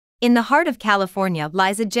In the heart of California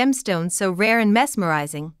lies a gemstone so rare and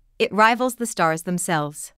mesmerizing, it rivals the stars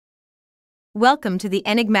themselves. Welcome to the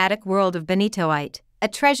enigmatic world of Benitoite, a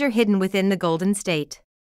treasure hidden within the Golden State.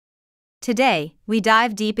 Today, we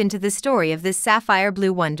dive deep into the story of this sapphire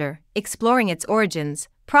blue wonder, exploring its origins,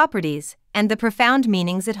 properties, and the profound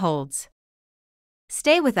meanings it holds.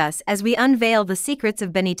 Stay with us as we unveil the secrets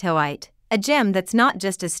of Benitoite, a gem that's not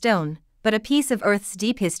just a stone, but a piece of Earth's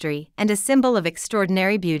deep history and a symbol of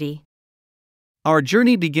extraordinary beauty. Our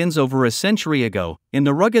journey begins over a century ago, in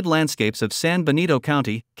the rugged landscapes of San Benito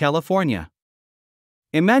County, California.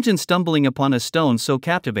 Imagine stumbling upon a stone so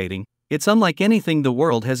captivating, it's unlike anything the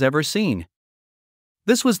world has ever seen.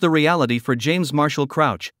 This was the reality for James Marshall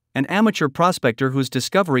Crouch, an amateur prospector whose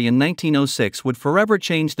discovery in 1906 would forever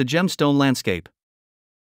change the gemstone landscape.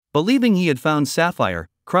 Believing he had found sapphire,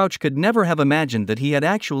 Crouch could never have imagined that he had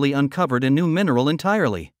actually uncovered a new mineral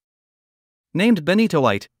entirely. Named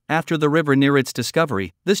Benitoite, after the river near its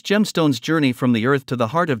discovery, this gemstone's journey from the earth to the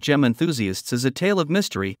heart of gem enthusiasts is a tale of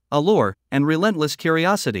mystery, allure, and relentless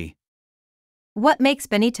curiosity. What makes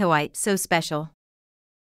Benitoite so special?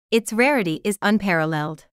 Its rarity is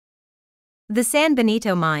unparalleled. The San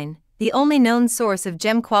Benito mine, the only known source of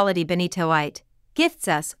gem-quality Benitoite, gifts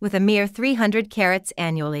us with a mere 300 carats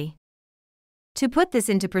annually. To put this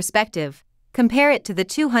into perspective, compare it to the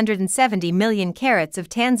 270 million carats of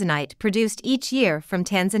tanzanite produced each year from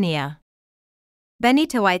Tanzania.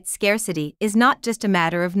 Benitoite's scarcity is not just a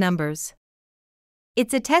matter of numbers.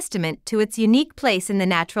 It's a testament to its unique place in the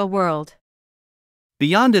natural world.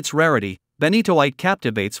 Beyond its rarity, Benitoite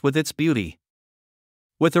captivates with its beauty.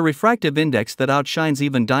 With a refractive index that outshines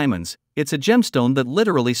even diamonds, it's a gemstone that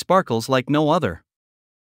literally sparkles like no other.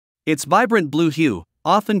 Its vibrant blue hue,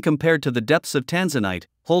 often compared to the depths of tanzanite,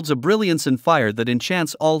 holds a brilliance and fire that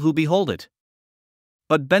enchants all who behold it.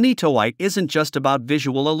 But Benitoite isn't just about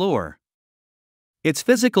visual allure. Its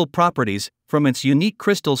physical properties, from its unique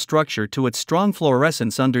crystal structure to its strong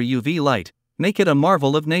fluorescence under UV light, make it a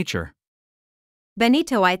marvel of nature.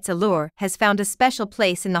 Benitoite's allure has found a special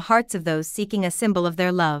place in the hearts of those seeking a symbol of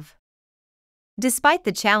their love. Despite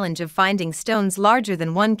the challenge of finding stones larger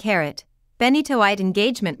than 1 carat, Benitoite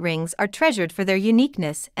engagement rings are treasured for their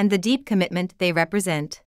uniqueness and the deep commitment they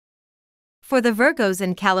represent. For the Virgos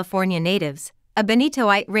and California natives, a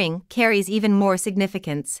Benitoite ring carries even more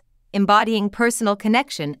significance, embodying personal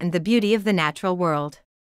connection and the beauty of the natural world.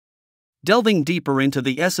 Delving deeper into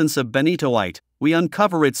the essence of Benitoite, we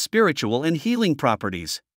uncover its spiritual and healing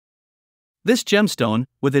properties. This gemstone,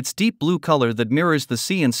 with its deep blue color that mirrors the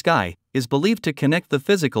sea and sky, is believed to connect the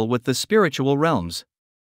physical with the spiritual realms.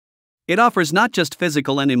 It offers not just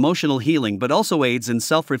physical and emotional healing but also aids in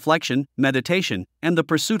self-reflection, meditation, and the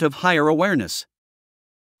pursuit of higher awareness.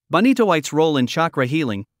 Benitoite's role in chakra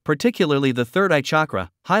healing, particularly the third eye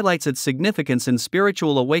chakra, highlights its significance in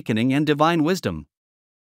spiritual awakening and divine wisdom.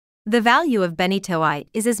 The value of Benitoite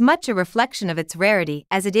is as much a reflection of its rarity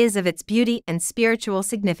as it is of its beauty and spiritual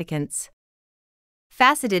significance.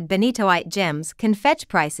 Faceted Benitoite gems can fetch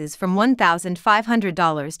prices from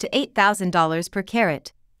 $1,500 to $8,000 per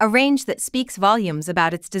carat, a range that speaks volumes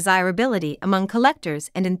about its desirability among collectors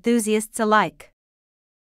and enthusiasts alike.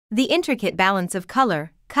 The intricate balance of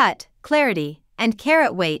color, cut, clarity, and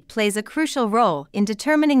carat weight plays a crucial role in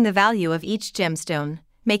determining the value of each gemstone,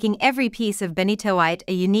 making every piece of Benitoite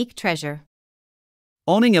a unique treasure.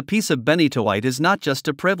 Owning a piece of Benitoite is not just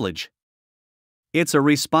a privilege. It's a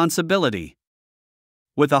responsibility.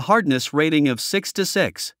 With a hardness rating of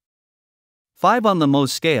 6/6. 5 on the Mohs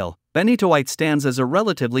scale, Benitoite stands as a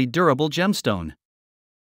relatively durable gemstone.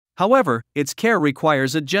 However, its care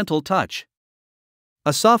requires a gentle touch.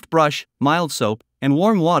 A soft brush, mild soap, and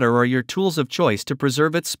warm water are your tools of choice to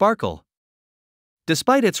preserve its sparkle.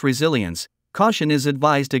 Despite its resilience, caution is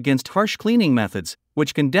advised against harsh cleaning methods,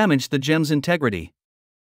 which can damage the gem's integrity.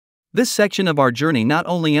 This section of our journey not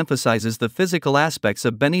only emphasizes the physical aspects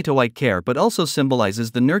of Benitoite care but also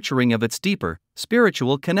symbolizes the nurturing of its deeper,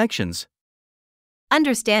 spiritual connections.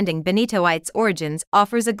 Understanding Benitoite's origins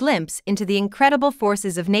offers a glimpse into the incredible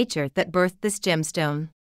forces of nature that birthed this gemstone.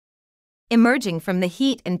 Emerging from the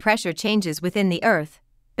heat and pressure changes within the earth,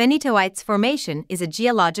 Benitoite's formation is a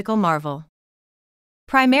geological marvel.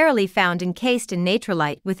 Primarily found encased in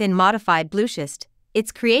natrolite within modified blue schist,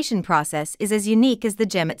 its creation process is as unique as the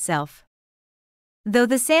gem itself. Though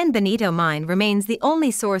the San Benito mine remains the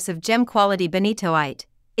only source of gem-quality Benitoite,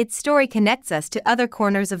 its story connects us to other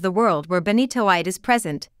corners of the world where Benitoite is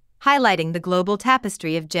present, highlighting the global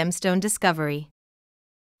tapestry of gemstone discovery.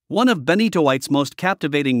 One of Benitoite's most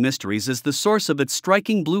captivating mysteries is the source of its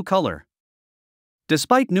striking blue color.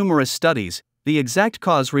 Despite numerous studies, the exact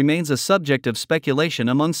cause remains a subject of speculation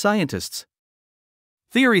among scientists.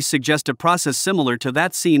 Theories suggest a process similar to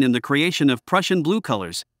that seen in the creation of Prussian blue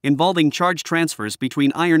colors, involving charge transfers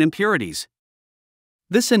between iron impurities.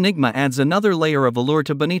 This enigma adds another layer of allure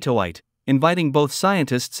to Benitoite, inviting both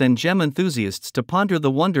scientists and gem enthusiasts to ponder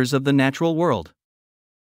the wonders of the natural world.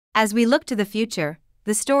 As we look to the future,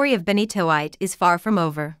 the story of Benitoite is far from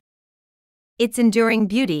over. Its enduring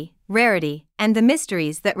beauty, rarity, and the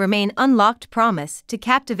mysteries that remain unlocked promise to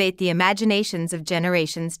captivate the imaginations of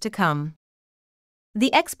generations to come.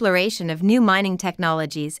 The exploration of new mining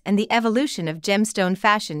technologies and the evolution of gemstone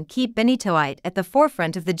fashion keep Benitoite at the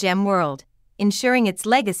forefront of the gem world, ensuring its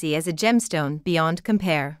legacy as a gemstone beyond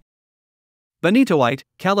compare. Benitoite,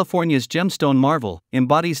 California's gemstone marvel,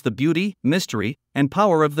 embodies the beauty, mystery, and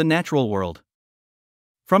power of the natural world.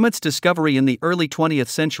 From its discovery in the early 20th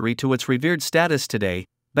century to its revered status today,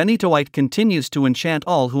 Benitoite continues to enchant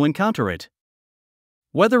all who encounter it.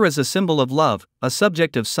 Whether as a symbol of love, a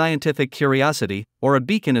subject of scientific curiosity, or a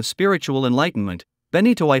beacon of spiritual enlightenment,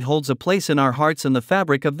 Benitoite holds a place in our hearts and the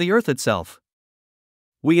fabric of the earth itself.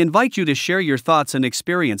 We invite you to share your thoughts and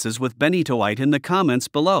experiences with Benitoite in the comments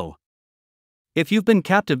below. If you've been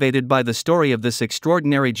captivated by the story of this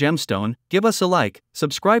extraordinary gemstone, give us a like,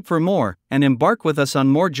 subscribe for more, and embark with us on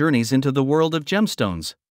more journeys into the world of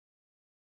gemstones.